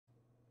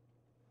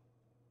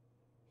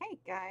Hi,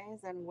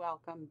 guys, and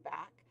welcome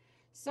back.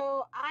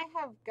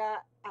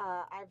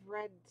 I've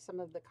read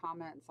some of the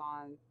comments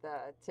on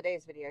the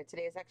today's video.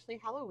 Today is actually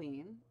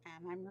Halloween,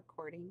 and I'm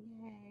recording.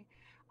 Yay!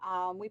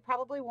 We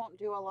probably won't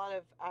do a lot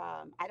of.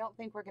 I don't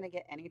think we're going to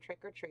get any trick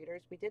or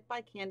treaters. We did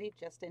buy candy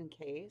just in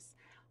case,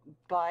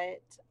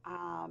 but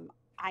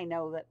I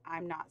know that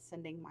I'm not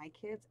sending my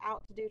kids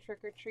out to do trick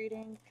or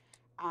treating.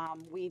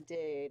 We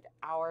did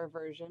our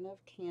version of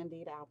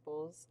candied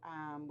apples.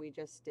 We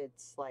just did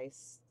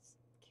sliced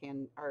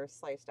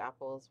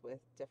apples with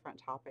different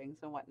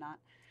toppings and whatnot.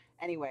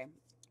 Anyway,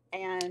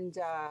 and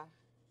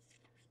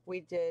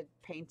we did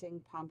painting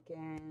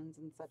pumpkins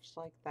and such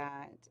like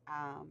that.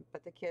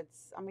 But the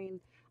kids, I mean,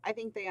 I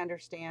think they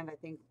understand. I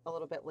think a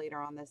little bit later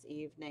on this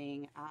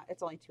evening,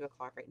 it's only 2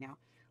 o'clock right now.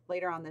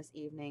 Later on this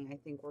evening, I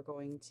think we're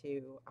going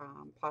to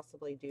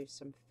possibly do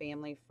some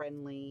family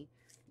friendly,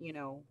 you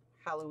know,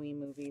 Halloween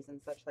movies and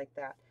such like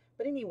that.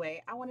 But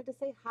anyway, I wanted to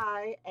say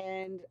hi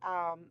and,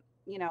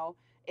 you know,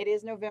 it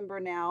is November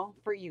now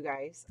for you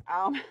guys.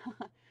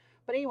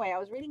 But anyway, I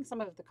was reading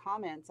some of the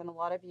comments, and a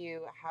lot of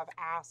you have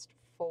asked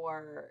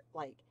for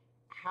like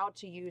how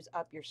to use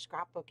up your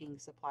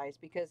scrapbooking supplies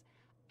because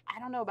I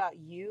don't know about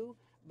you,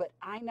 but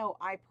I know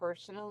I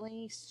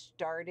personally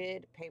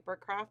started paper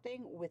crafting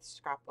with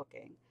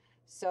scrapbooking.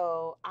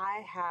 So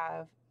I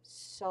have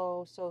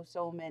so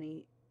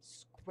many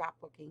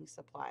scrapbooking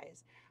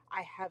supplies.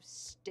 I have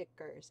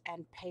stickers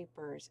and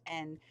papers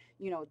and,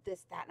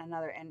 this, that, and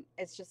another. And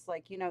it's just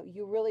like, you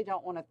really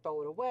don't want to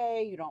throw it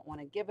away. You don't want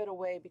to give it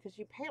away because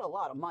you paid a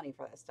lot of money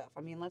for that stuff. I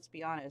mean, let's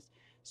be honest,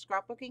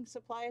 scrapbooking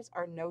supplies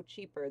are no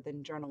cheaper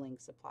than journaling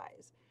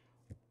supplies.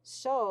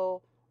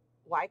 So,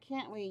 why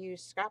can't we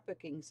use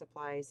scrapbooking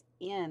supplies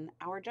in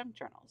our junk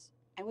journals?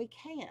 And we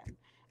can.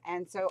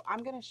 And so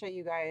I'm going to show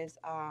you guys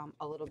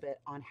a little bit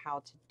on how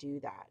to do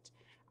that.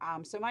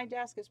 So my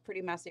desk is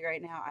pretty messy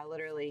right now.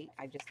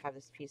 I just have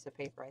this piece of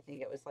paper. I think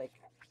it was like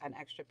an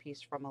extra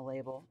piece from a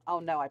label.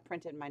 Oh no, I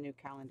printed my new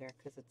calendar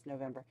because it's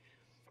November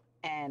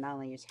and I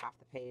only used half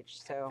the page.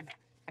 So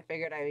I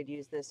figured I would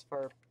use this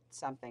for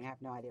something. I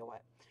have no idea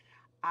what.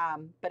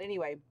 But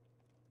anyway,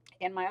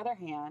 in my other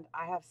hand,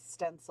 I have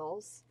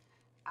stencils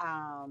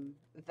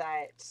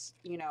that,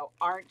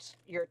 aren't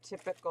your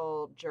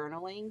typical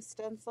journaling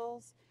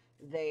stencils.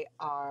 They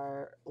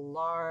are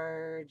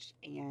large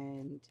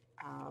and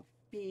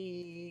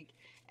big.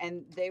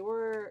 And they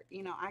were,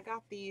 I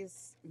got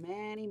these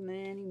many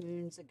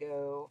moons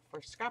ago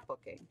for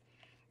scrapbooking.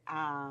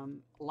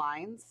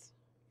 Lines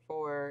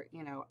for,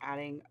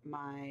 adding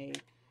my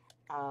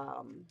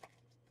um,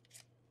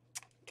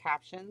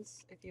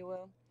 captions, if you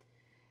will.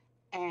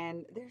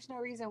 And there's no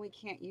reason we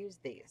can't use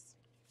these.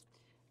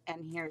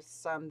 And here's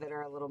some that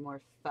are a little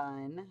more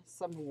fun.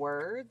 Some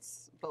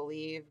words: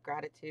 believe,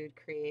 gratitude,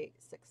 create,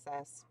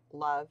 success,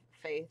 love,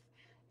 faith,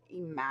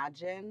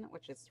 imagine,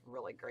 which is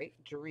really great,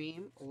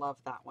 dream, love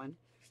that one.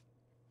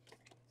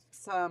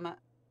 Some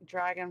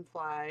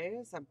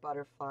dragonflies, a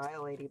butterfly,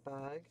 a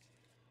ladybug.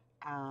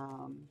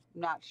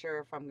 Not sure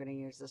if I'm going to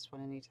use this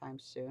one anytime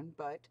soon,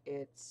 but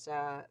it's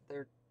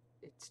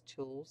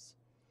tools.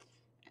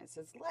 And it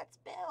says, let's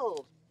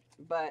build.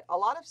 But a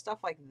lot of stuff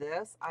like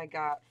this I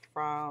got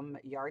from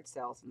yard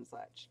sales and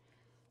such.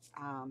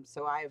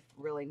 So I have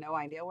really no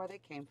idea where they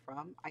came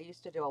from. I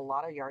used to do a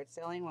lot of yard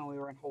selling when we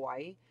were in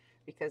Hawaii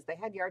because they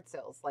had yard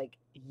sales like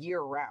year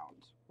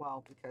round.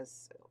 Well,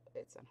 because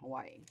it's in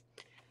Hawaii.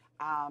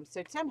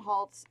 So Tim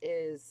Holtz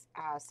is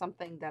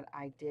something that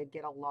I did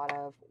get a lot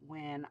of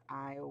when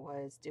I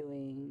was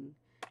doing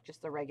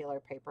just the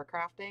regular paper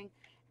crafting.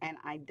 And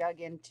I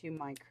dug into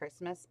my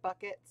Christmas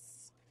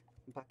buckets.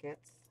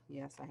 Buckets.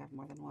 Yes, I have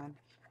more than one.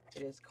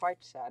 It is quite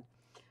sad.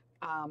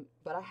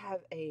 But I have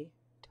a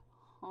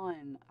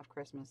ton of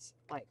Christmas,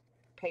 like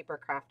paper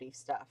crafty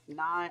stuff,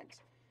 not,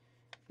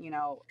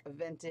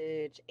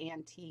 vintage,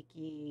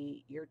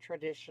 antique, your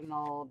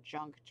traditional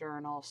junk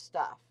journal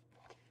stuff.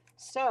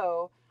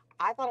 So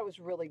I thought it was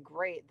really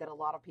great that a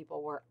lot of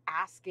people were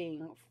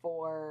asking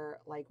for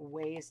like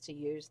ways to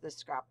use the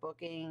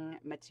scrapbooking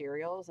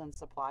materials and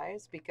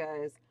supplies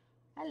because,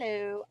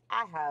 hello,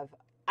 I have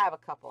a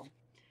couple.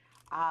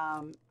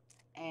 Um,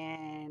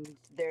 and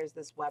there's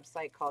this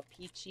website called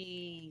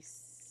Peachy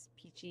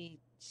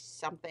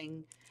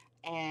something,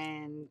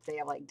 and they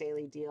have like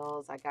daily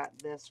deals. I got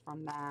this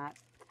from that.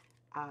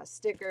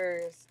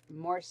 Stickers,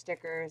 more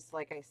stickers.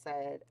 Like I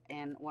said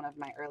in one of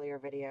my earlier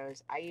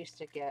videos, I used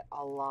to get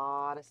a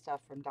lot of stuff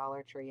from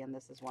Dollar Tree, and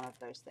this is one of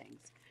those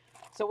things.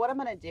 So what I'm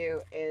going to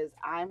do is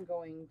I'm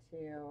going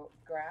to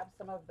grab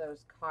some of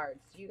those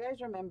cards. Do you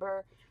guys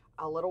remember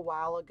a little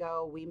while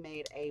ago we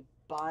made a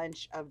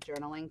bunch of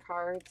journaling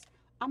cards?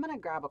 I'm going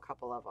to grab a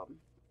couple of them.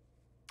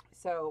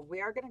 So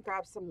we are going to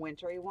grab some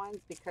wintry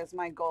ones because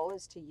my goal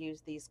is to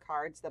use these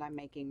cards that I'm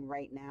making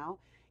right now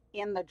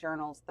in the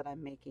journals that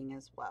I'm making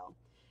as well.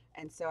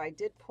 And so I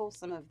did pull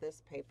some of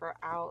this paper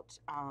out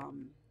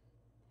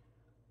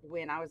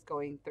when I was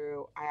going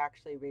through. I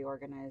actually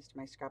reorganized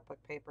my scrapbook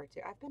paper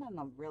too. I've been in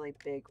a really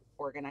big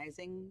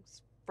organizing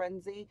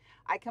frenzy.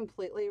 I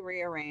completely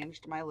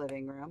rearranged my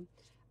living room.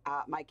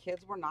 My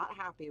kids were not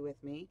happy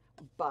with me,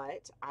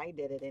 but I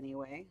did it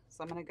anyway.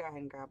 So I'm going to go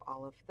ahead and grab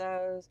all of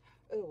those.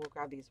 Ooh, we'll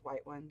grab these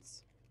white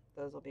ones.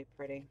 Those will be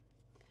pretty.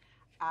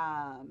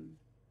 Um,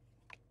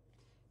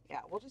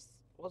 yeah, we'll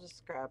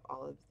just grab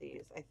all of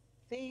these. I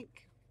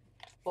think,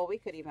 well, we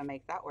could even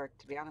make that work,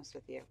 to be honest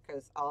with you,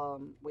 because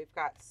we've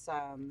got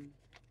some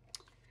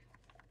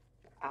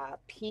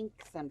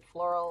pinks and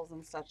florals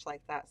and such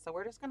like that. So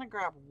we're just going to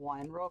grab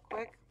one real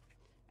quick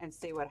and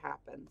see what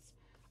happens.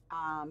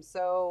 Um,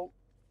 so,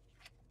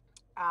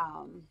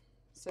 um,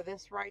 so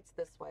this writes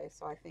this way.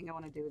 So I think I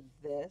want to do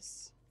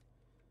this,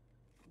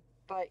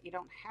 but you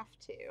don't have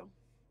to.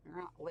 You're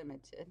not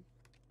limited.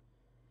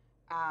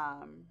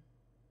 Um,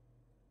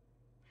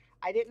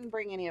 I didn't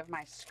bring any of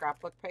my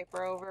scrapbook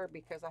paper over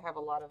because I have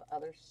a lot of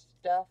other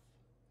stuff.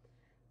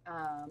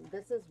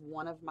 This is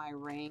one of my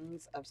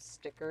rings of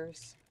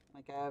stickers.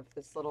 Like I have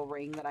this little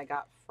ring that I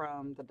got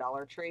from the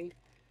Dollar Tree,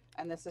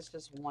 and this is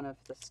just one of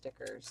the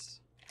stickers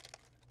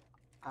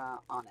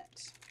on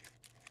it.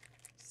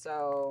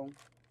 So,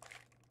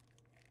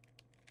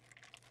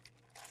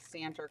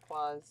 Santa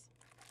Claus,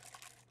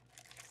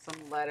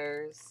 some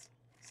letters,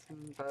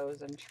 some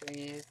bows and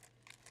trees,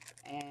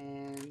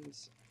 and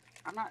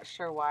I'm not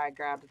sure why I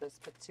grabbed this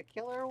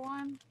particular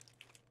one.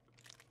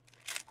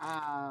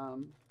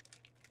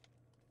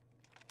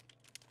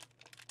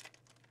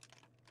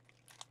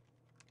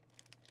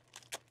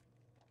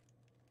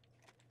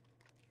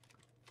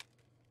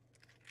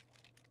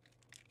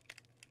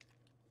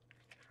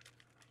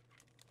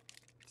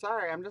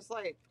 Sorry, I'm just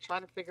like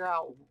trying to figure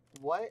out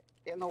what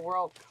in the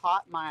world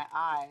caught my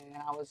eye,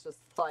 and I was just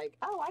like,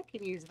 oh, I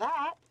can use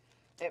that.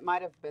 It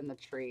might have been the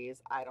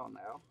trees. I don't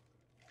know.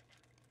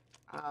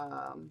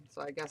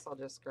 So I guess I'll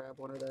just grab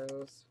one of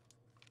those.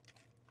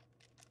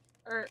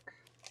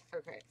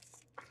 Okay,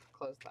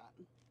 close that.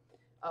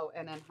 Oh,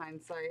 and in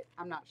hindsight,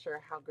 I'm not sure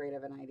how great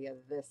of an idea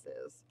this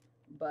is,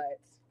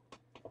 but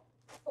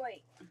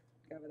wait,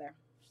 go over there.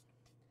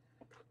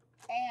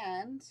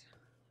 And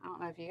I don't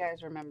know if you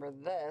guys remember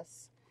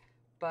this,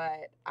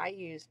 but I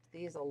used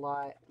these a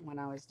lot when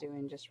I was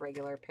doing just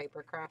regular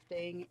paper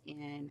crafting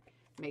and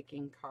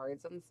making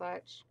cards and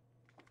such.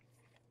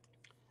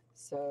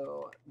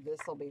 So this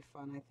will be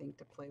fun, I think,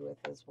 to play with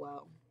as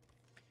well.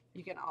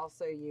 You can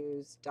also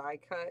use die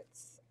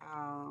cuts,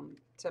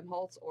 Tim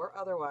Holtz or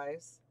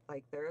otherwise.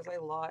 Like there's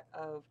a lot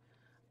of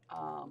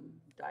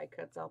die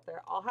cuts out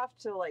there. I'll have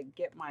to like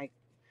get my,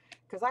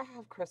 because I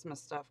have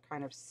Christmas stuff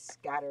kind of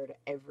scattered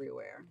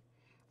everywhere.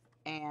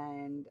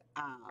 And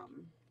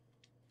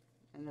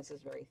this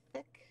is very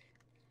thick,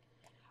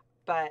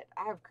 but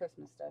I have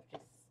Christmas stuff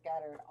just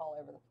scattered all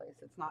over the place.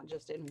 It's not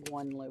just in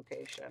one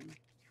location.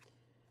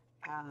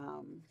 I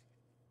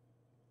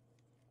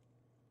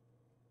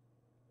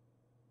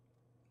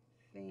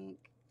think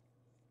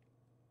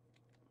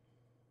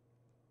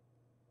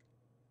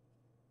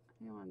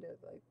I want to do it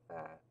like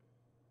that.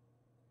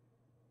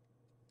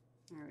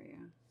 There we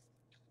go.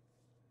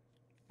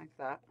 Like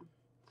that.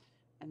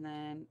 And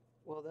then,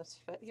 will this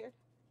fit here?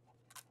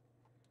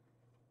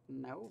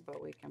 No,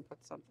 but we can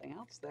put something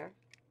else there.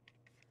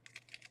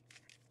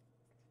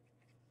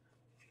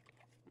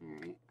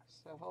 Alright,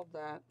 so hold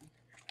that.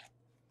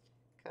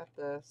 Cut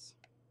this.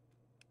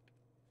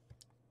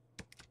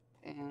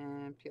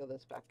 And peel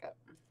this back up.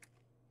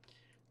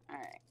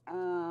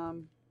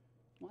 Alright,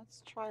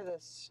 let's try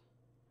this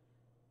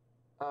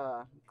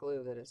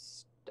glue that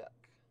is stuck.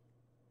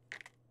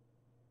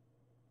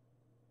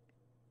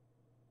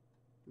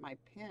 My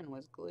pen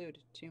was glued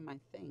to my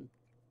thing.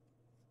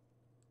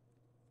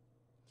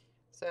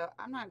 So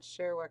I'm not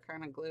sure what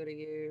kind of glue to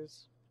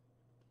use.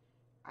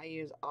 I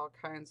use all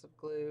kinds of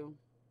glue,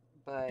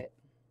 but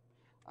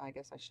I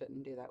guess I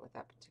shouldn't do that with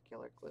that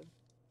particular glue.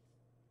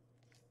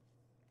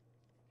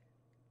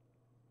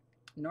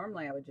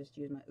 Normally I would just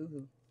use my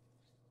Uhu,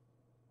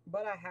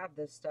 but I have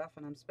this stuff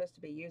and I'm supposed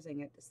to be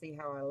using it to see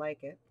how I like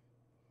it.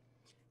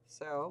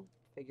 So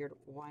figured,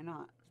 why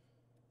not?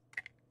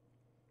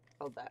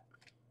 Hold that.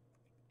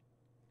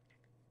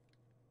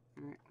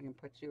 All right, I can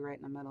put you right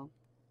in the middle.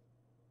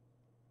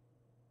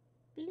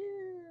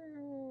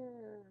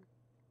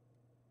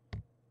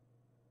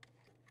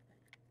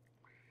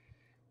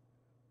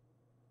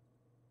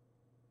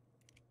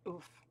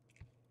 Oof.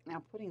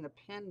 Now putting the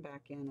pen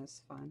back in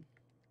is fun.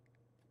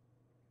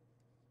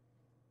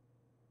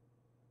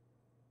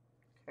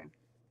 Okay.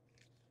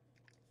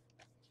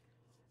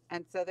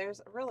 And so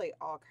there's really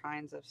all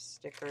kinds of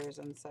stickers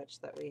and such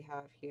that we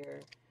have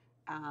here.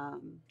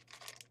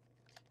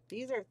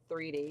 These are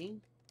 3D,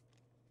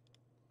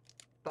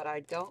 but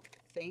I don't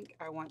think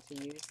I want to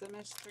use them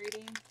as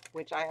 3D,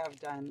 which I have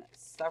done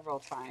several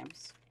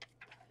times.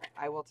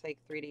 I will take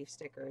 3D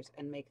stickers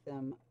and make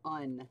them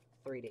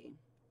un-3D.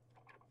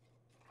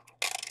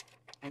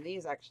 And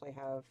these actually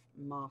have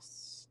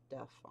moss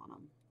stuff on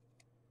them.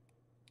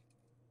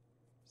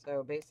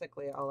 So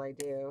basically all I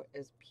do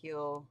is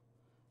peel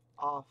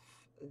off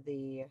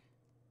the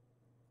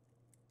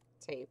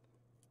tape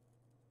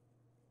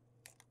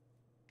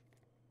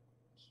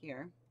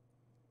here.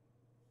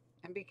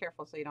 And be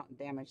careful so you don't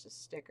damage the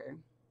sticker,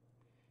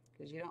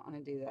 because you don't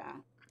want to do that.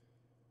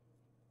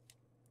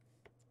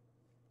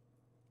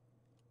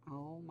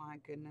 Oh my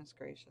goodness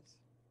gracious.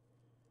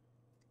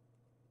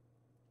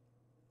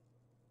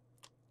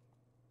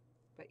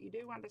 But you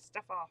do want to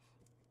stuff off.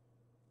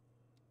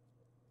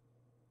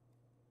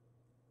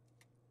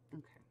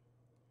 Okay.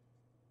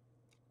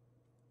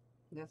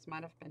 This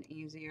might have been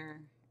easier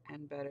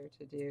and better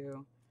to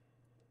do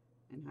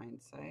in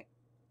hindsight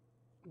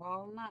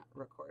while not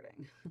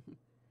recording.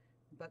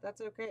 But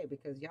that's okay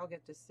because y'all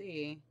get to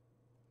see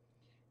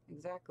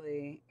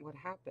exactly what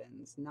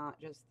happens, not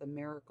just the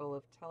miracle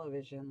of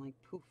television, like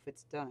poof,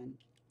 it's done.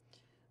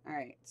 All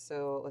right,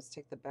 so let's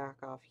take the back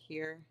off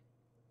here.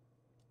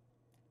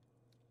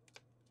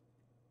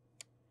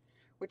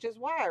 Which is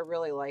why I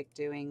really like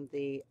doing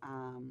the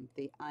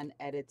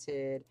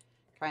unedited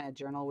kind of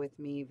journal with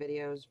me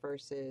videos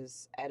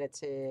versus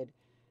edited,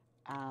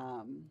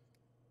 um,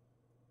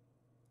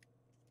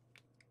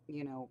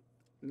 you know,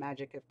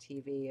 magic of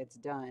TV, it's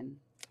done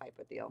type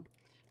of deal.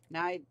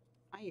 Now,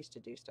 I used to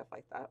do stuff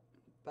like that,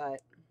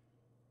 but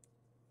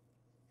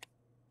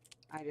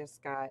I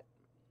just got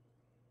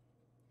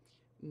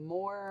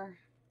more,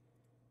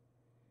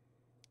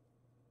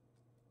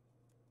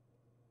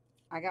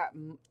 I got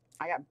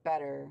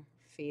better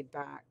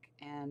feedback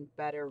and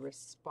better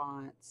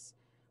response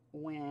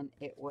when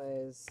it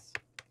was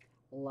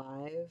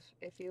live,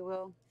 if you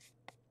will,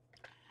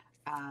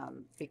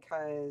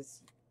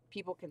 because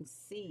people can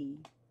see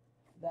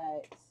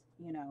that,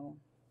 you know,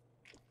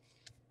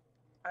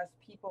 us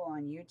people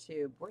on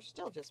YouTube, we're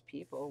still just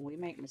people. We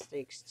make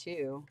mistakes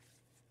too.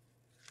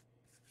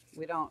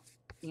 We don't,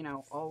 you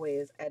know,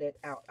 always edit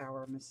out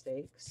our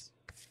mistakes.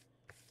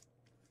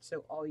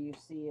 So all you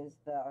see is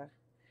the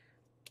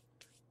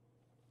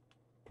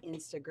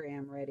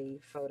Instagram ready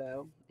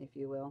photo, if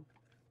you will.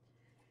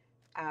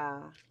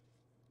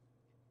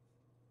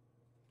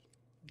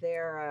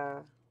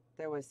 There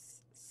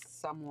was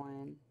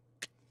someone,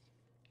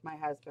 my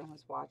husband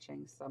was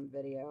watching some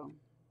video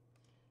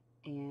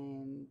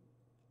and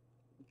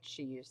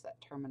she used that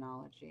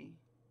terminology.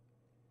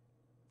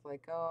 It's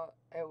like, oh,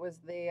 it was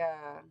the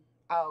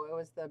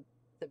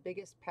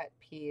biggest pet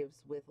peeves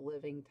with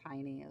living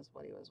tiny is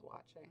what he was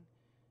watching.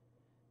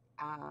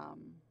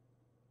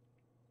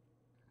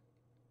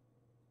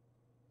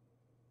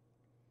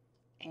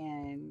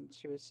 And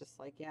she was just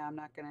like, yeah, I'm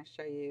not going to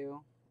show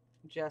you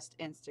just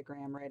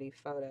Instagram ready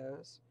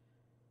photos.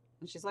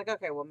 And she's like,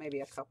 okay, well, maybe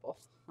a couple.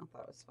 I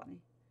thought it was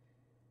funny.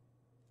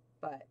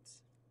 But,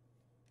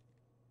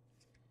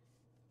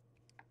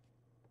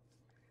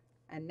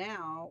 and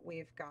now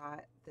we've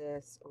got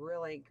this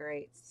really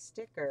great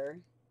sticker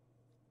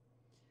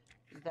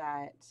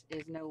that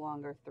is no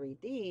longer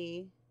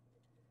 3D,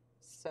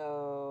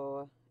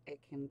 so it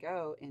can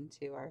go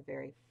into our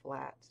very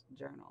flat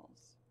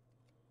journals.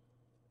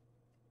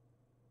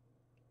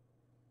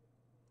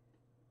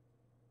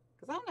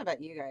 Because I don't know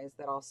about you guys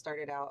that all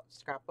started out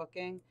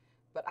scrapbooking,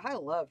 but I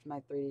loved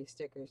my 3D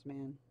stickers,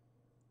 man.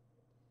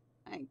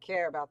 I didn't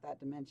care about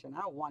that dimension.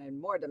 I wanted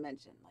more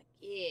dimension. Like,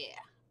 yeah,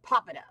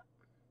 pop it up,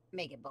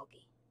 make it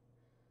bulky.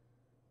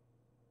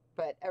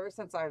 But ever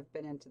since I've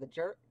been into the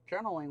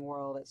journaling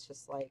world, it's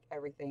just like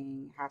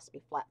everything has to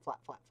be flat, flat,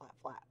 flat, flat,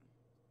 flat.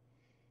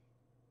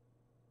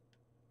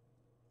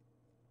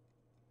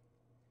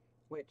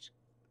 Which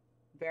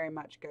very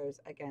much goes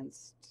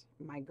against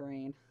my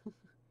grain.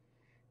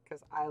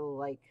 Because I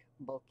like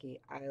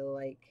bulky. I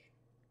like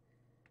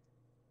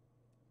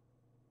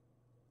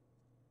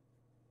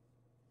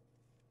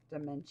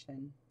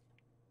dimension.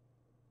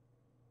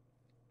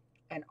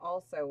 And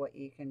also what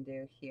you can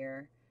do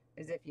here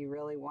is if you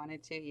really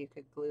wanted to, you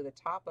could glue the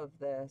top of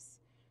this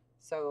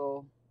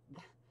so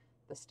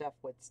the stuff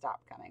would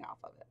stop coming off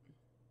of it.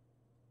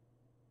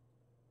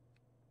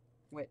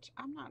 Which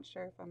I'm not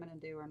sure if I'm going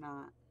to do or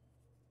not.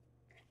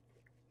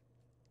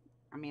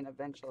 I mean,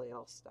 eventually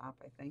it'll stop,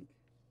 I think.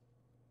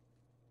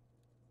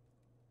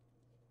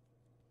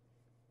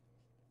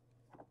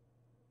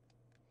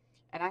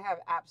 And I have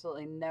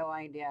absolutely no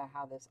idea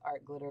how this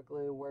art glitter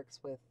glue works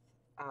with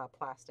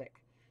plastic.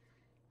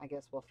 I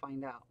guess we'll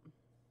find out.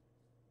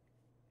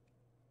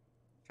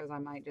 Because I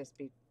might just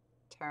be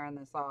tearing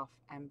this off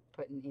and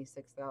putting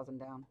E6000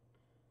 down.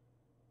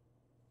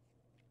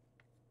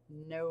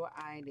 No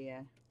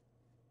idea.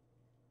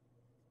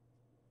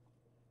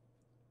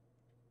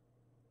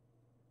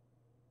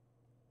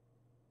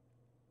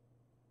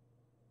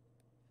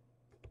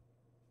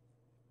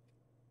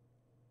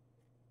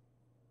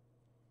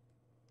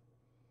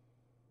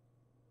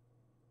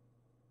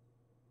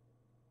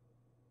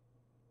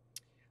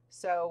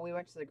 So we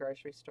went to the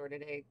grocery store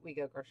today. We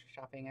go grocery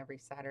shopping every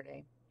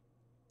Saturday.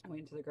 I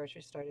went to the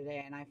grocery store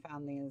today and I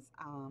found these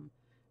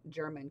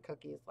German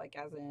cookies, like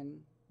as in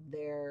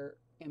they're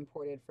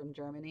imported from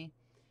Germany.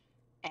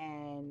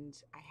 And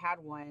I had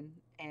one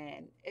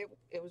and it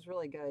was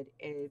really good.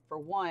 For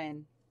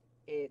one,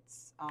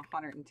 it's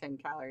 110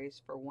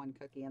 calories for one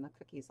cookie and the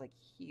cookie's like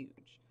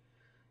huge.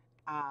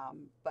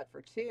 But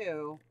for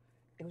two,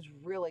 it was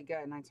really good.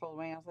 And I told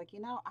Wayne, I was like, you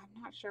know,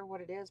 I'm not sure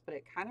what it is, but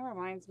it kind of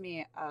reminds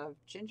me of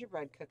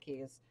gingerbread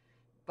cookies,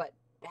 but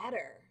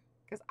better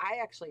because I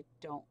actually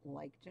don't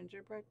like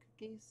gingerbread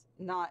cookies.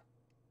 Not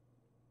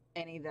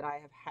any that I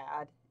have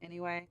had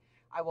anyway.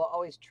 I will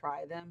always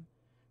try them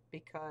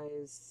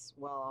because,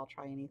 well, I'll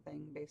try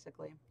anything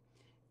basically.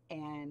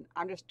 And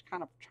I'm just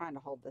kind of trying to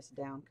hold this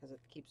down because it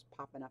keeps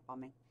popping up on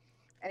me.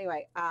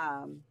 Anyway,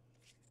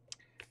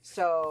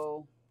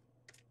 so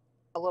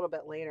a little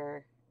bit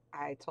later,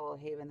 I told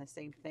Haven the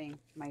same thing,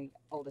 my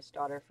oldest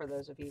daughter, for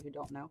those of you who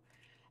don't know.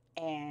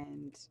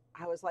 And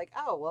I was like,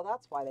 oh, well,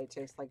 that's why they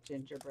taste like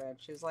gingerbread.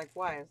 She was like,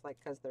 why? I was like,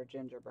 because they're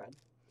gingerbread.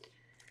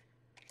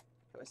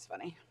 It was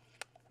funny.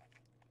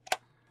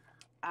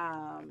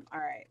 All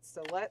right,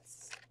 so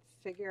let's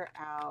figure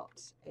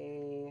out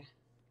a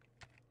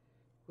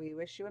We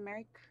Wish You a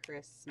Merry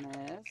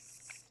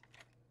Christmas.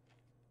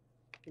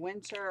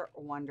 Winter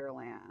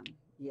Wonderland.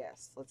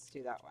 Yes, let's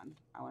do that one.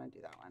 I want to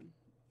do that one.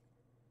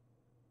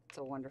 It's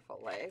a Wonderful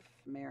Life.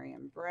 Merry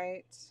and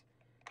Bright.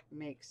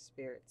 Make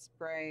Spirits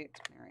Bright.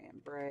 Merry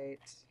and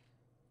Bright.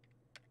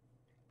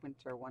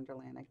 Winter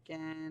Wonderland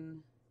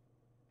again.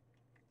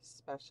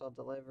 Special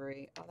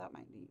Delivery. Oh, that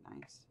might be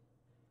nice.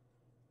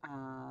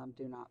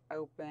 Do not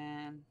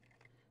open.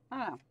 I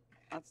don't know.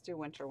 Let's do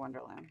Winter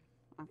Wonderland.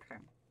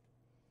 Okay.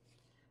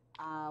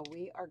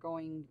 We are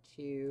going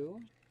to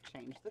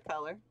change the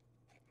color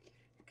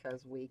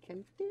because we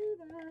can do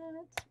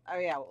that. Oh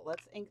yeah, well,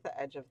 let's ink the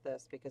edge of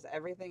this because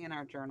everything in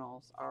our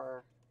journals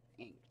are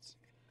inked.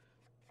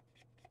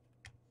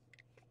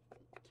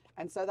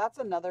 And so that's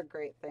another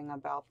great thing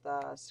about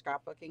the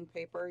scrapbooking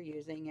paper,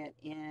 using it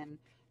in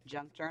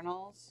junk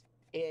journals,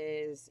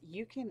 is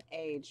you can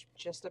age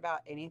just about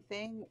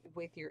anything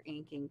with your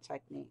inking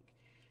technique.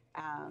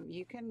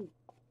 You can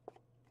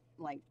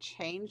like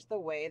change the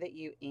way that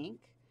you ink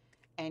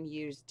and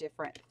use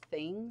different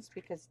things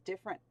because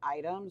different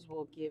items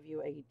will give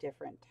you a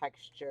different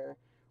texture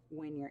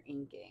when you're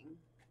inking.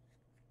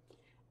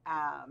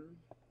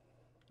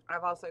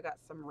 I've also got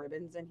some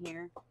ribbons in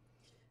here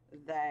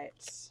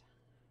that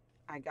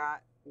I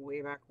got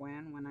way back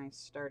when I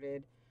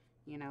started,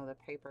 you know, the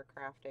paper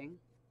crafting.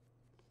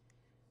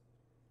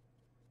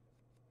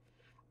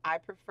 I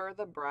prefer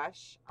the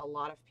brush. A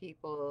lot of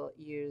people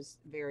use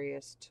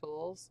various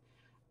tools.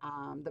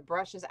 The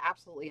brush is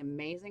absolutely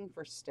amazing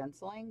for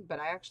stenciling, but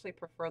I actually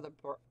prefer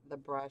the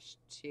brush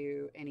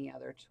to any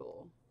other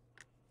tool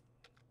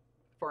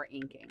for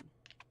inking.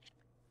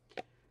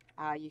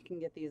 You can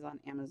get these on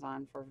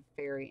Amazon for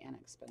very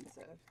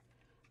inexpensive.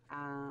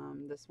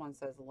 This one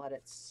says Let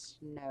It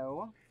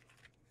Snow.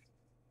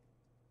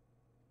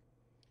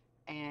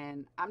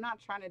 And I'm not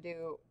trying to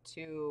do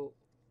too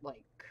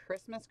like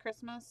Christmas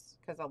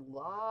because a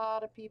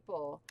lot of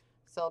people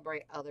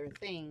celebrate other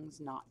things,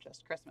 not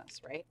just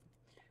Christmas, right?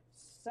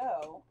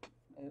 So,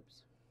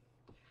 oops,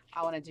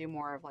 I want to do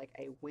more of like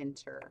a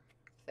winter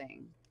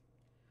thing.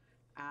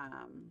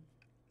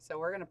 So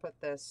we're going to put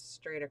this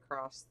straight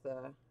across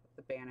the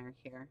banner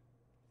here.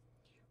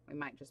 We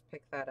might just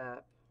pick that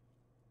up,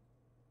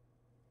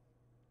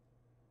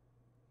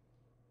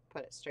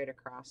 put it straight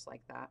across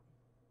like that.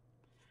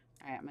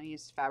 All right, I'm going to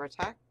use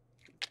Fabri-Tac.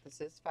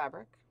 This is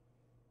fabric.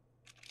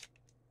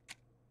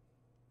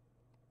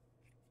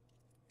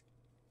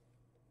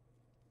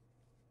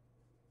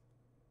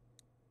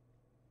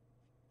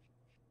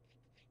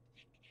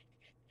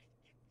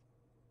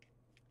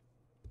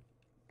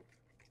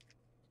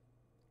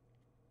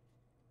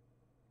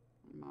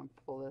 I'm going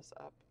to pull this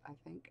up, I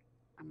think.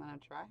 I'm going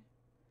to try.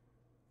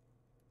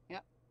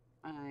 Yep,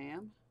 I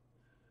am.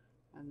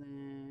 And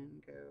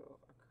then go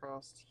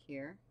across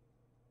here.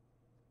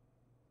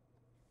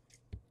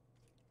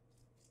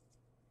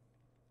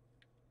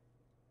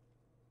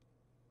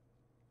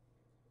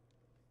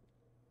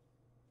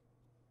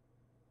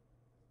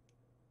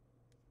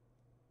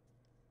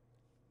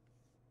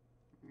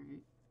 All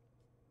right.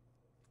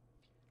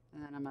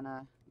 And then I'm going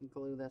to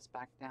glue this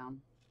back down.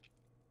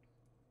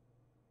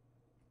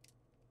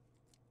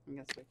 I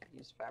guess we could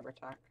use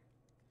Fabri-Tac.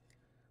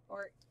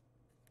 Or,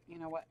 you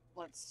know what?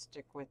 Let's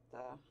stick with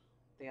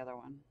the other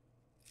one.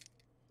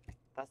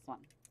 This one.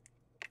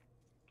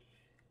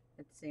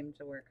 It seemed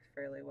to work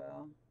fairly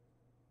well.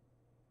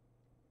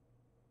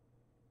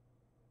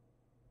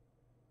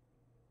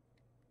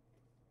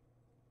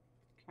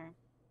 Okay.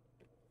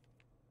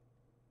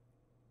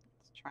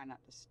 Let's try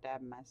not to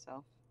stab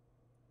myself.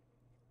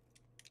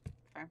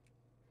 Okay.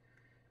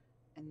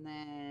 And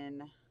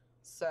then,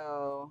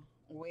 so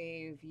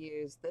we've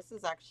used, this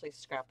is actually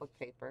scrapbook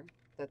paper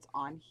that's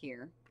on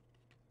here.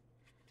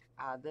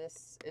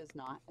 This is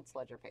not, it's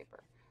ledger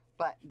paper.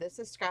 But this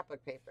is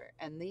scrapbook paper.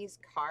 And these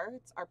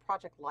cards are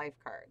Project Life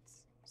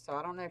cards. So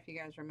I don't know if you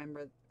guys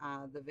remember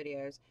the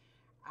videos.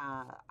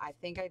 I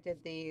think I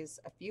did these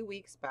a few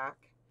weeks back.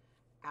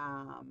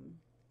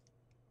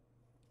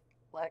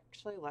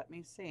 Actually, let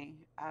me see.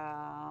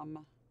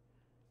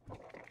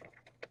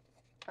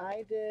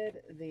 I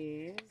did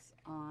these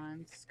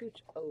on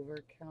Scooch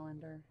Over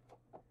calendar.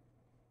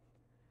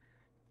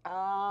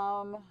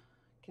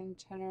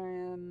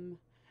 Container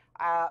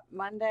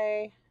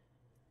Monday.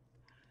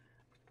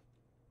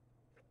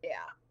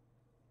 Yeah.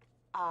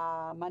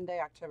 Monday,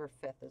 October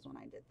 5th is when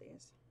I did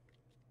these.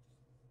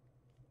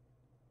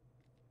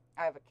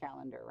 I have a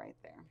calendar right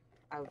there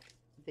of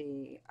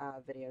the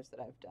videos that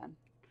I've done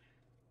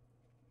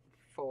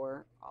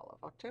for all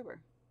of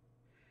October.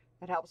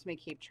 It helps me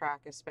keep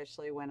track,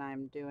 especially when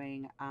I'm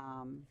doing,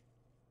 oh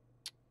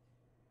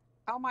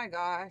my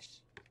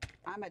gosh,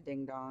 I'm a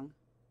ding dong.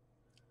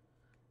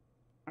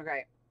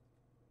 Okay,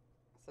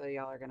 so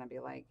y'all are going to be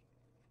like,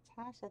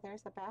 Tasha,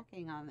 there's a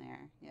backing on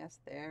there. Yes,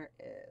 there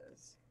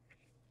is.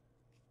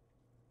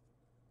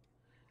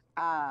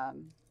 So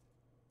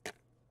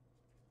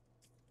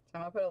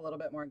I'm going to put a little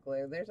bit more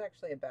glue. There's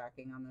actually a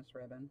backing on this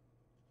ribbon.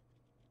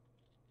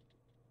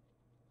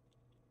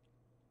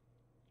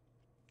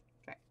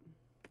 Okay.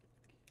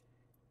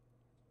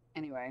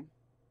 Anyway,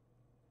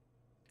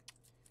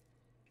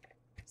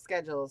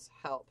 schedules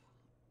help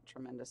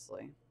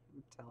tremendously,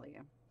 I'm telling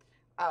you.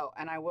 Oh,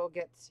 and I will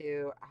get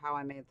to how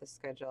I made the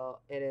schedule.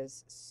 It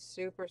is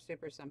super,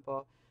 super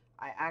simple.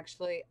 I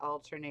actually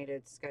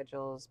alternated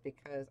schedules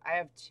because I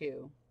have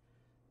two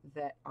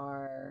that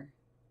are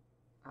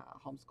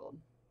homeschooled.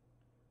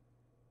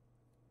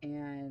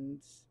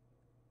 And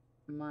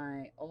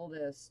my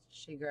oldest,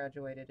 she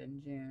graduated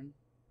in June.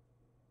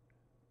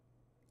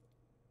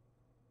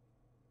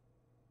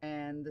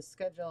 And the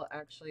schedule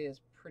actually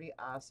is pretty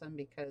awesome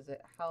because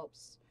it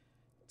helps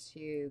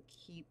to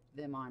keep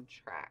them on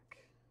track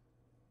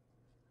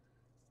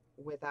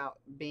without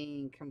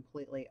being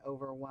completely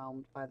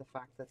overwhelmed by the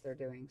fact that they're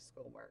doing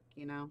schoolwork,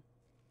 you know?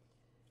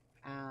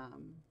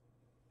 I'm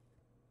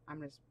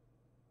just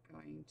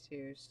going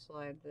to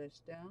slide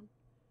this down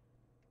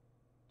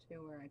to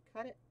where I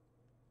cut it.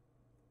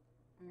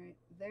 All right,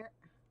 there.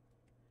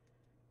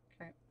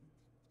 Okay.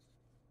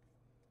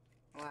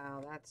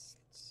 Wow, that's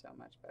so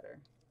much better.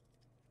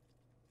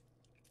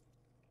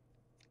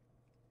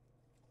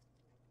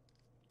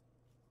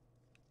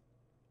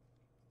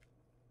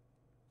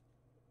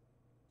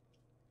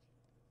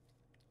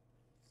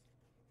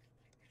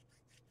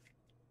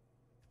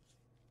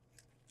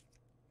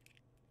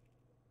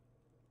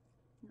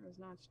 It was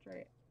not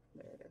straight.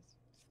 There it is.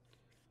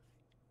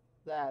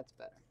 That's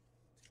better.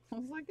 I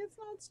was like, it's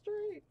not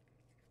straight.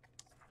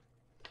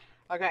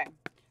 Okay,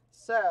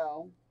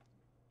 so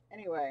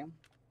anyway,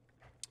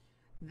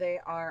 they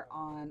are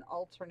on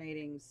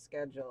alternating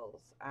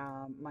schedules.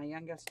 My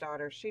youngest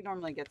daughter, she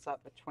normally gets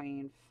up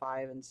between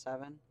 5 and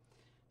 7.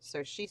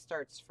 So she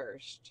starts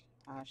first.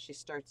 She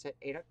starts at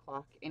 8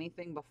 o'clock.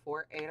 Anything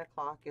before 8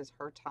 o'clock is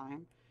her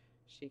time.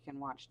 She can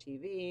watch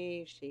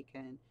TV. She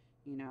can,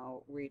 you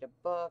know, read a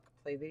book,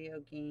 play video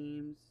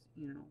games,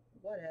 you know,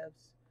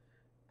 whatevs.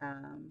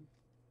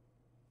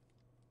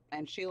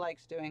 And she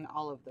likes doing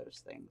all of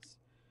those things.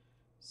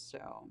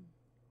 So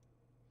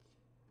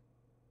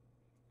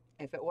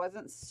if it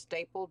wasn't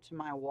stapled to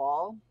my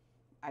wall,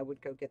 I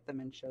would go get them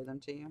and show them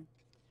to you.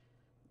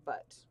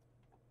 But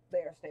they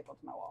are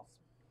stapled to my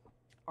walls.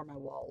 Or my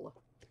wall.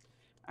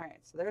 Alright,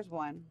 so there's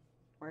one.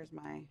 Where's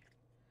my...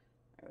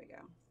 There we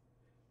go.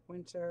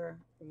 Winter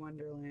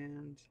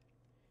Wonderland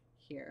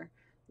here.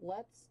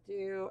 Let's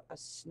do a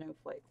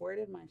snowflake. Where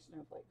did my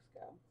snowflakes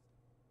go?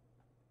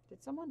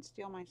 Did someone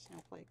steal my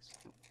snowflakes?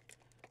 Oh,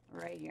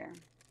 right here.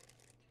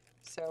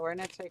 So we're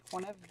going to take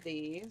one of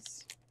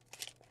these.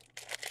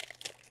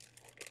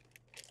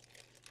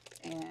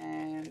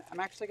 And I'm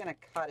actually going to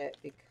cut it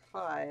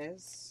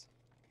because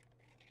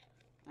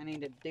I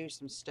need to do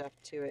some stuff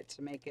to it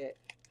to make it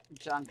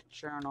junk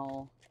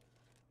journal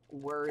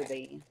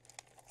worthy.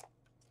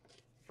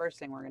 First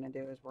thing we're going to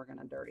do is we're going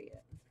to dirty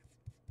it.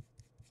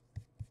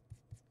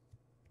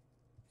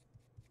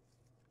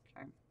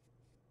 Okay.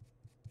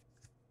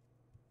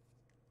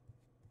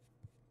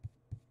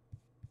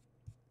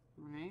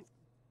 All right.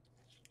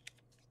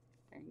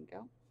 There you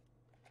go.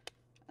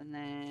 And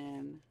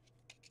then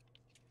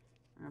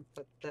I'm going to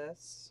put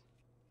this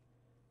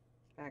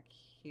back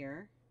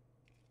here.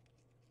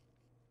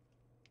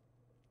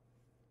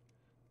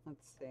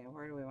 Let's see,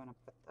 where do we want to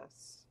put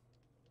this?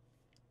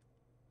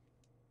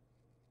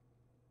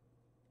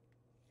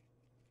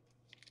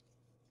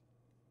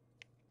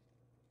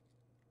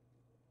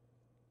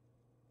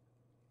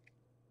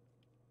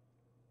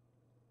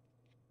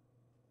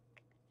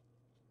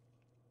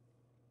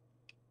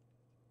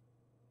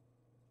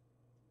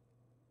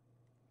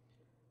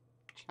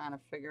 Trying to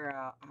figure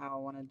out how I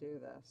want to do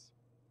this.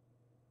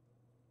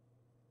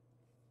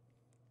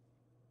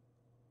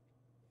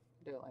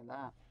 Do it like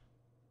that.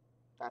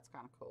 That's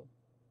kind of cool.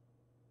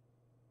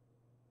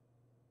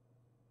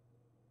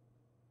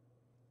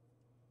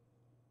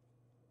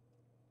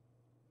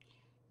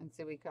 And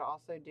so we could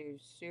also do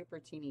super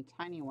teeny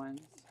tiny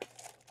ones.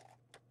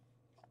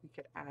 We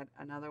could add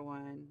another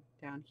one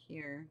down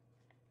here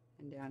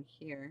and down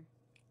here.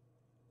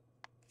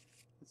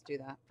 Let's do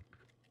that.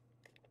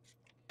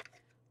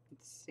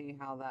 Let's see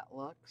how that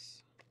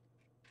looks.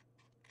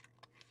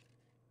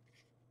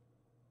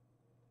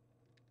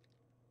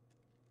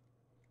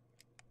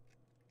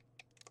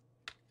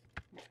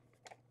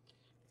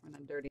 I'm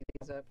going to dirty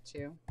these up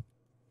too.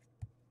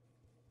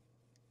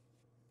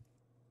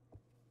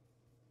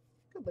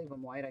 Could leave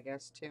them white, I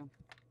guess, too.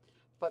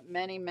 but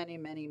many, many,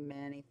 many,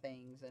 many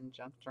things in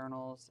junk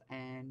journals.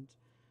 And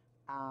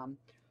um,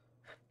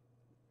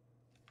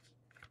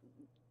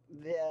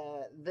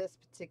 this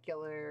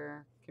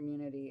particular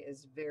community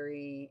is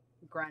very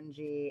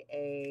grungy,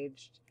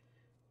 aged.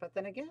 But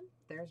then again,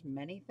 there's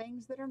many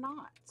things that are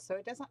not. So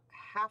it doesn't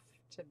have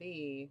to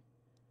be,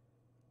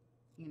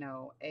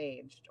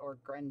 aged or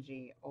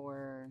grungy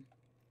or,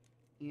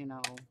 you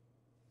know,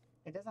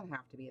 it doesn't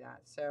have to be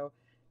that. So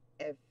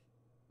if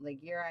like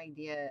your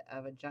idea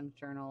of a junk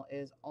journal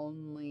is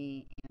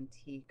only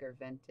antique or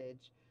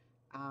vintage,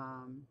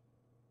 um,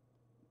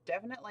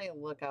 definitely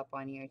look up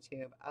on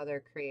YouTube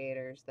other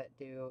creators that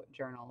do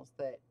journals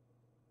that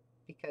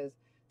because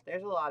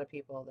there's a lot of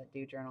people that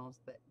do journals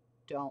that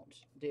don't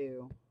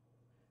do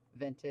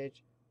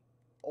vintage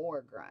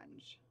or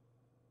grunge.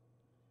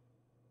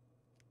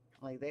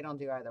 Like they don't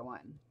do either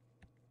one.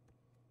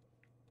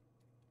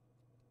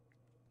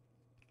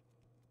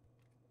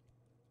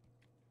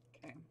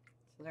 Okay,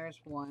 so there's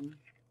one.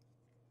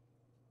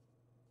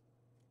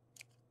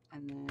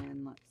 And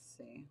then let's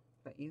see,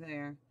 put you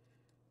there,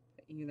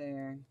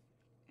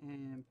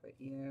 and put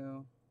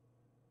you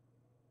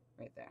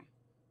right there.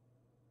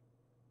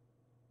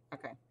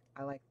 Okay,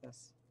 I like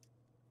this.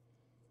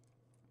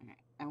 All right,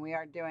 and we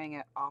are doing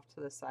it off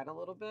to the side a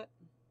little bit,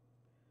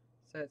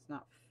 so it's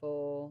not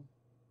full,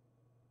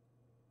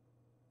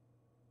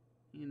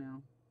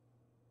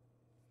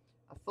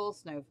 a full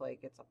snowflake,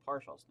 it's a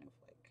partial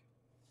snowflake.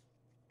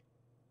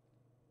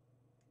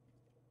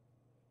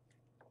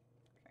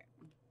 Okay,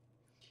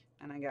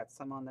 and I got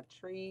some on the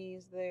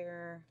trees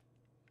there.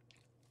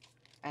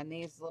 And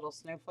these little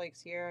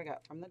snowflakes here I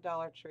got from the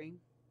Dollar Tree.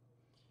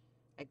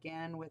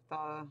 Again, with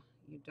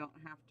you don't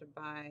have to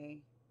buy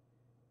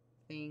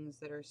things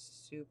that are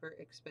super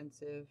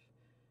expensive.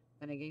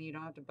 And again, you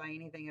don't have to buy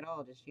anything at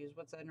all. Just use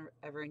what's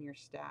ever in your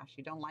stash.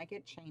 You don't like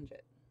it, change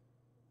it.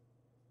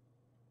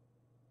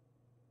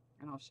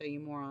 And I'll show you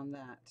more on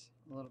that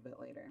a little bit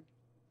later.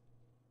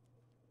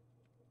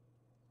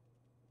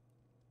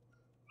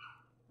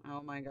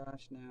 Oh my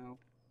gosh, no.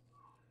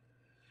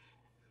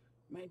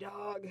 My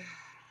dog,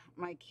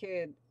 my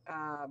kid,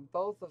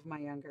 both of my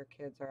younger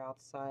kids are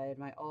outside.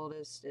 My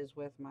oldest is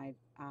with my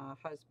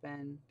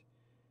husband.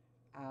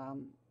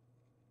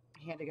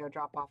 He had to go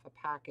drop off a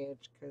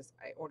package because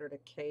I ordered a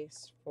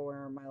case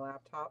for my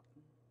laptop.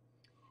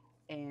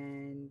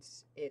 And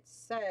it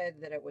said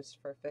that it was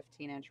for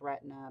 15-inch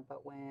retina,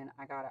 but when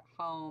I got it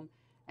home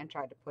and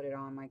tried to put it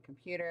on my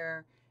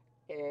computer,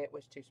 it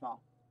was too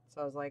small.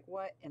 So I was like,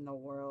 what in the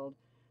world?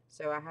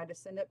 So I had to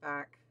send it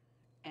back,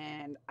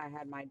 and I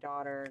had my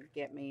daughter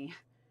get me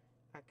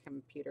a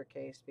computer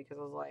case because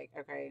I was like,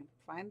 okay,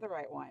 find the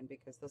right one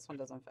because this one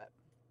doesn't fit.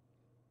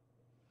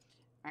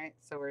 All right,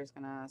 so we're just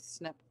gonna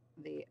snip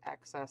the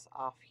excess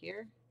off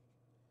here.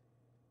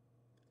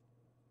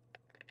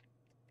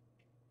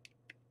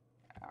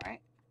 All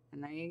right,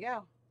 and there you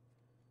go.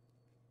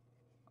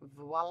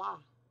 Voila.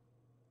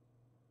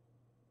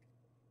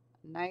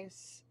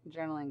 Nice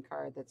journaling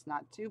card that's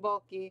not too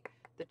bulky.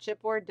 The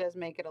chipboard does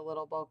make it a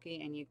little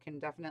bulky, and you can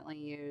definitely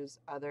use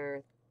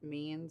other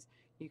means.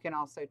 You can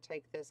also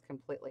take this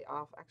completely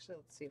off. Actually,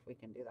 let's see if we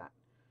can do that.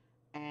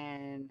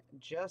 And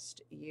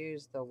just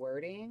use the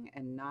wording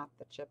and not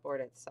the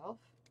chipboard itself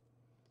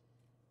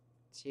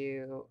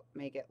to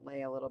make it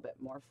lay a little bit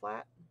more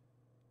flat.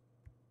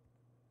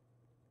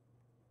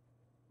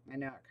 I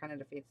know it kind of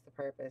defeats the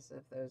purpose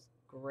of those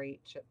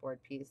great chipboard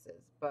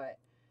pieces, but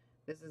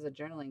this is a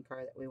journaling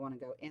card that we want to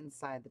go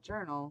inside the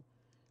journal.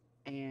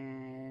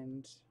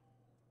 And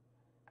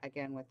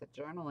again, with the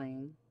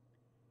journaling,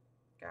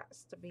 got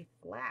to be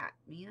flat,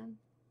 man.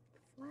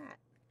 Flat.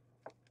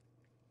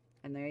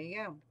 And there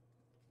you go.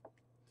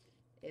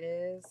 It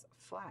is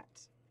flat.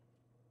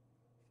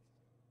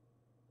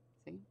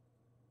 See?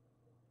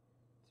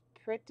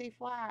 It's pretty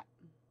flat.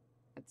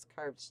 It's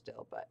curved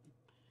still, but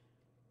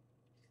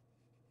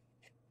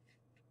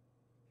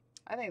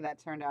I think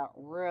that turned out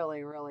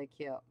really, really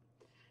cute.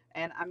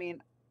 And I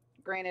mean,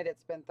 granted,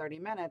 it's been 30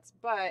 minutes,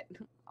 but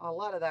a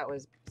lot of that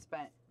was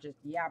spent just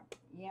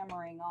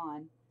yammering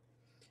on.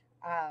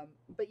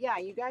 But yeah,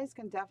 you guys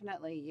can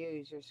definitely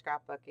use your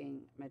scrapbooking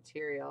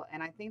material.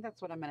 And I think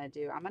that's what I'm going to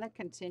do. I'm going to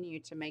continue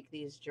to make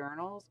these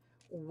journals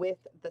with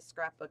the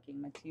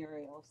scrapbooking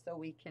material so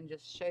we can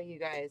just show you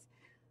guys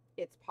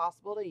it's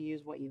possible to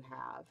use what you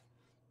have.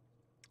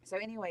 So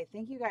anyway,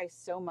 thank you guys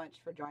so much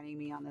for joining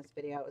me on this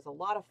video. It was a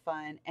lot of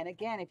fun. And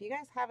again, if you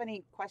guys have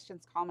any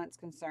questions, comments,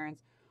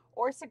 concerns,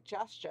 or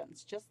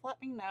suggestions, just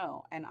let me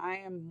know. And I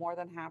am more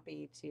than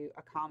happy to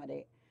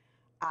accommodate.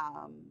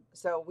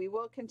 So we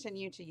will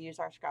continue to use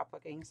our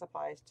scrapbooking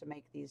supplies to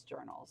make these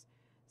journals.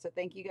 So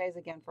thank you guys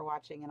again for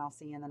watching, and I'll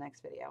see you in the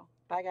next video.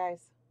 Bye,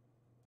 guys.